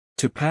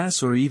To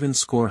pass or even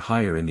score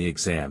higher in the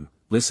exam,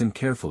 listen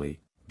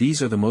carefully.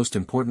 These are the most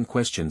important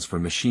questions for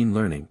machine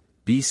learning,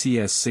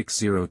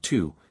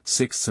 BCS602,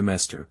 6th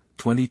semester,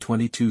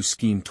 2022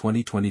 Scheme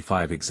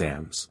 2025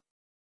 exams.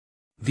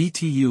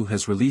 VTU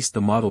has released the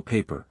model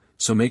paper,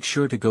 so make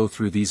sure to go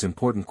through these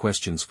important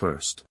questions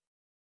first.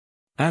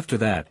 After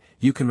that,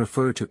 you can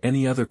refer to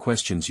any other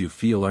questions you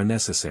feel are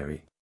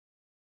necessary.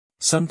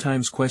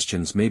 Sometimes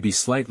questions may be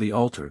slightly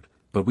altered,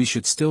 but we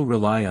should still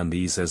rely on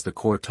these as the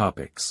core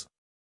topics.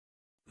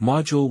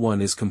 Module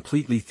 1 is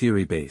completely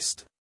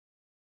theory-based.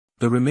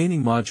 The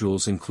remaining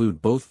modules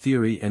include both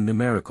theory and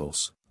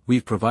numericals.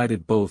 We've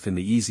provided both in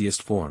the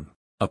easiest form.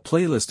 A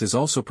playlist is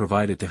also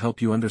provided to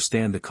help you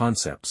understand the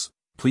concepts.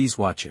 Please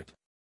watch it.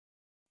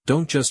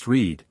 Don't just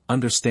read,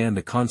 understand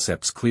the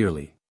concepts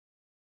clearly.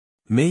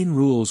 Main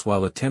rules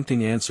while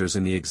attempting answers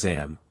in the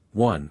exam.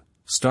 1.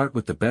 Start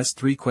with the best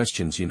 3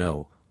 questions you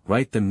know,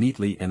 write them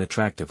neatly and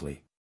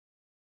attractively.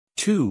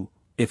 2.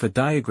 If a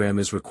diagram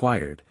is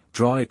required,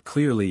 draw it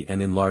clearly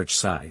and in large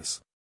size.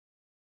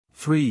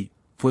 3.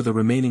 For the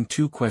remaining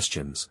 2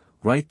 questions,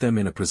 write them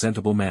in a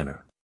presentable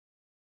manner.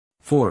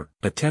 4.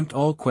 Attempt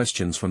all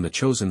questions from the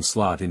chosen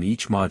slot in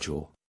each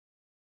module.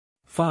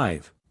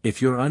 5.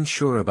 If you're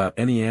unsure about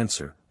any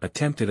answer,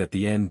 attempt it at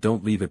the end,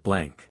 don't leave it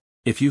blank.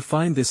 If you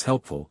find this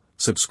helpful,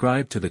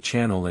 subscribe to the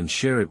channel and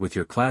share it with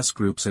your class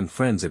groups and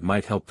friends, it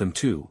might help them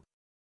too.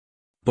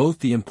 Both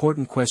the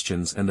important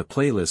questions and the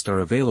playlist are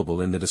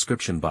available in the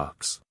description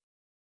box.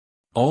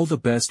 All the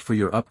best for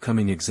your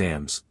upcoming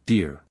exams,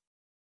 dear.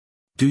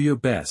 Do your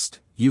best,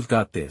 you've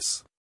got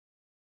this.